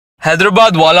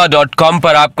हैदराबादवाला.com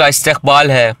पर आपका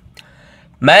इस्तकबाल है।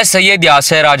 मैं सैयद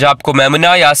यासर आज आपको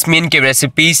मैमूना यास्मीन के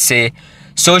रेसिपीज़ से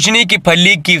सोजनी की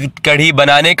फली की कढ़ी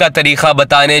बनाने का तरीक़ा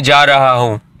बताने जा रहा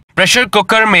हूँ। प्रेशर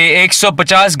कुकर में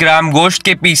 150 ग्राम गोश्त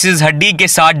के पीसेस हड्डी के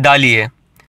साथ डालिए।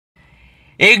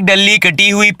 एक डल्ली कटी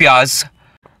हुई प्याज,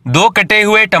 2 कटे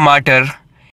हुए टमाटर,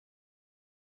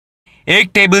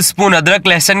 1 टेबलस्पून अदरक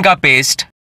लहसुन का पेस्ट,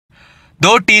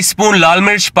 2 टीस्पून लाल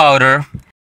मिर्च पाउडर,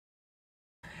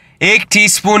 1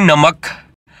 टीस्पून नमक,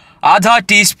 आधा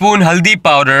टीस्पून हल्दी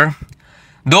पाउडर,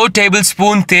 2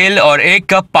 टेबलस्पून तेल और 1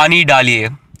 कप पानी डालिए।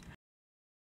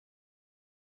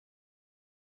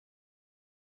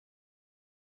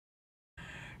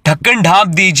 ढक्कन ढाँप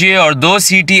दीजिए और 2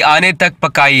 सीटी आने तक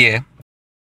पकाइए।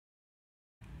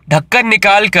 ढक्कन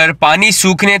निकालकर पानी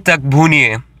सूखने तक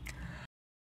भूनिए।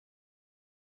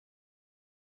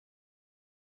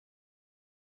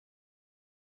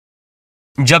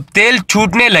 जब तेल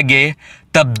छूटने लगे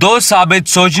तब 2 साबित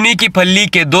सोजनी की फली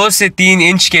के 2 से 3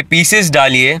 इंच के पीसेस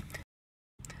डालिए।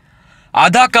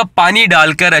 आधा कप पानी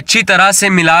डालकर अच्छी तरह से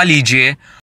मिला लीजिए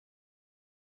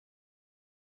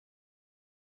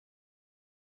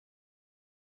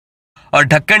और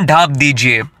ढक्कन ढाँप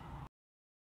दीजिए।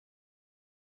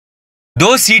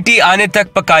 2 सीटी आने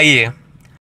तक पकाइए।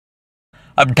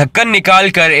 अब ढक्कन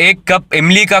निकालकर 1 कप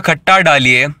इमली का खट्टा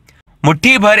डालिए।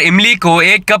 मुट्ठी भर इमली को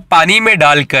 1 कप पानी में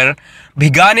डालकर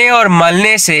भिगाने और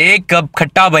मलने से 1 कप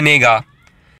खट्टा बनेगा।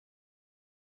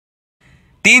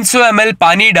 300 ml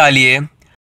पानी डालिए।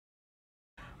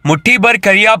 मुट्ठी भर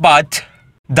करिया पात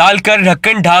डालकर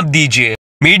ढक्कन ढाँप दीजिए।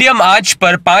 मीडियम आंच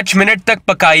पर 5 मिनट तक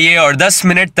पकाइए और 10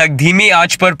 मिनट तक धीमी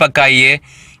आंच पर पकाइए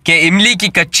कि इमली की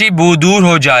कच्ची बू दूर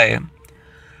हो जाए।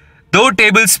 2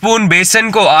 टेबलस्पून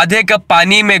बेसन को आधे कप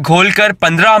पानी में घोलकर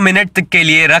 15 मिनट तक के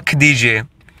लिए रख दीजिए।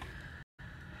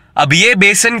 अब ये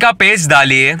बेसन का पेस्ट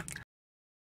डालिए।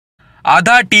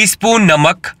 आधा टीस्पून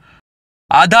नमक,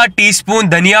 आधा टीस्पून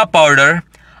धनिया पाउडर,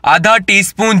 आधा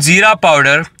टीस्पून जीरा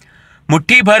पाउडर,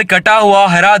 मुट्ठी भर कटा हुआ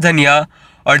हरा धनिया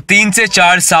और 3 से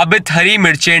 4 साबित हरी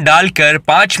मिर्चें डालकर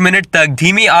 5 मिनट तक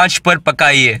धीमी आंच पर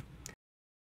पकाइए।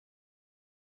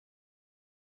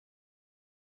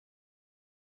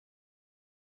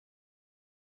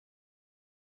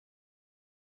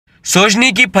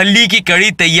 सोजनी की फली की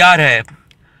कढ़ी तैयार है।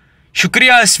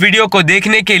 शुक्रिया इस वीडियो को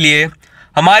देखने के लिए।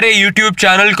 हमारे YouTube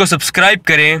चैनल को सब्सक्राइब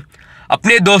करें,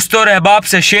 अपने दोस्तों और अहबाब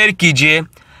से शेयर कीजिए,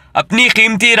 अपनी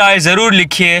कीमती राय ज़रूर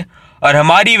लिखिए और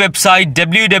हमारी वेबसाइट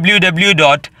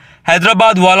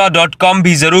www.hyderabadwala.com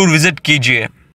भी ज़रूर विज़िट कीजिए।